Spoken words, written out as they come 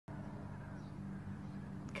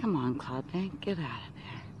Come on, cloud bank, get out of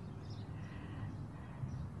there.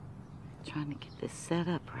 Trying to get this set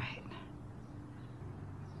up right.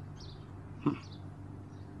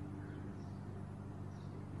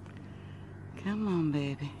 Come on,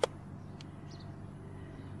 baby.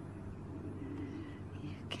 You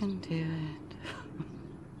can do it.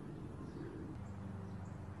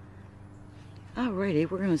 Alrighty,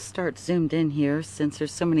 we're going to start zoomed in here since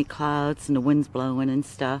there's so many clouds and the wind's blowing and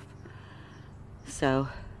stuff. So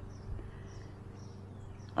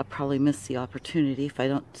I'll probably miss the opportunity if I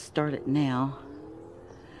don't start it now.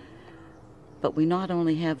 But we not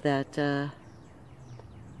only have that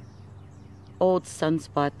old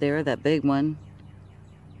Sunspot there, that big one,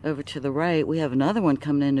 over to the right, we have another one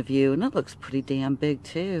coming into view, and it looks pretty damn big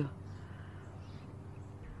too.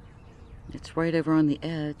 It's right over on the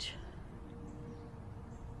edge.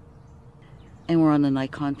 And we're on the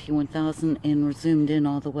Nikon P1000, and we're zoomed in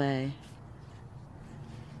all the way.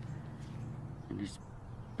 And there's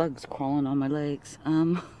bugs crawling on my legs.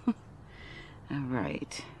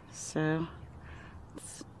 Alright, so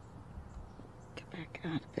let's get back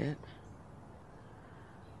out a bit.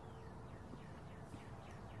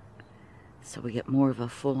 So we get more of a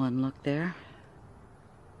full-on look there.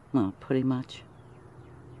 Well, pretty much.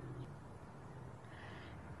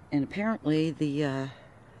 And apparently the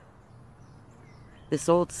this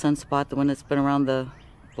old Sunspot, the one that's been around the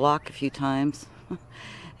block a few times,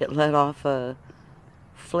 it let off a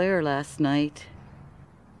flare last night,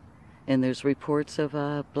 and there's reports of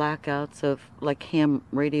blackouts of like ham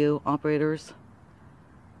radio operators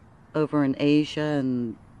over in Asia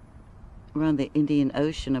and around the Indian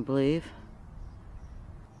Ocean, I believe.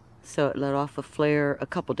 So it let off a flare a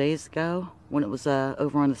couple days ago when it was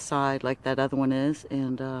over on the side like that other one is,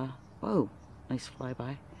 and whoa, nice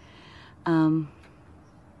flyby. And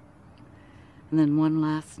then one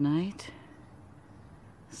last night.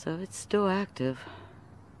 So it's still active.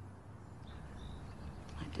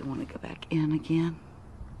 I do want to go back in again.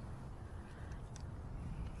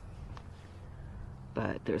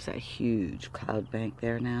 But there's a huge cloud bank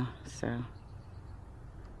there now, so.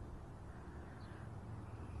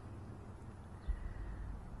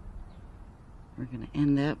 We're going to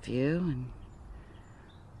end that view and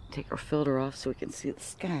take our filter off so we can see the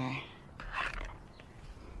sky.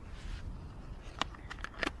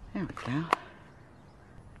 There we go.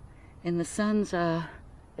 And the sun's,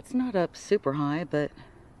 it's not up super high, but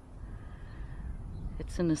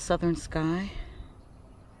it's in the southern sky.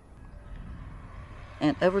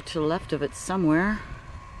 And over to the left of it somewhere,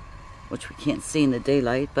 which we can't see in the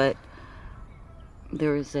daylight, but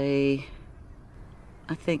there is a,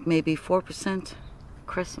 I think maybe 4%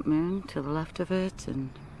 crescent moon to the left of it. And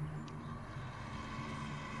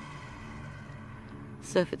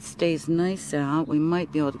so if it stays nice out, we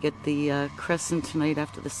might be able to get the crescent tonight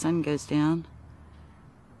after the sun goes down.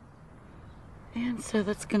 And so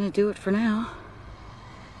that's going to do it for now.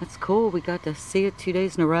 That's cool. We got to see it 2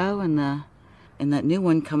 days in a row, and that new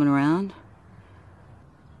one coming around.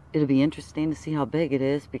 It'll be interesting to see how big it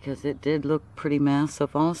is, because it did look pretty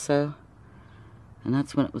massive also. And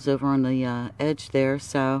that's when it was over on the edge there,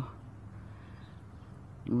 so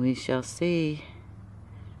we shall see.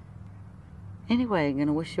 Anyway, I'm going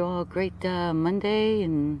to wish you all a great Monday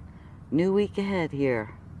and new week ahead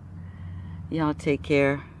here. Y'all take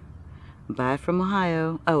care. Bye from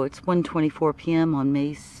Ohio. Oh, it's 1:24 p.m. on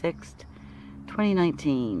May 6th,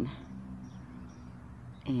 2019.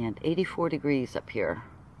 And 84 degrees up here.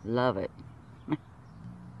 Love it.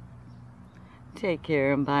 Take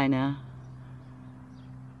care and bye now.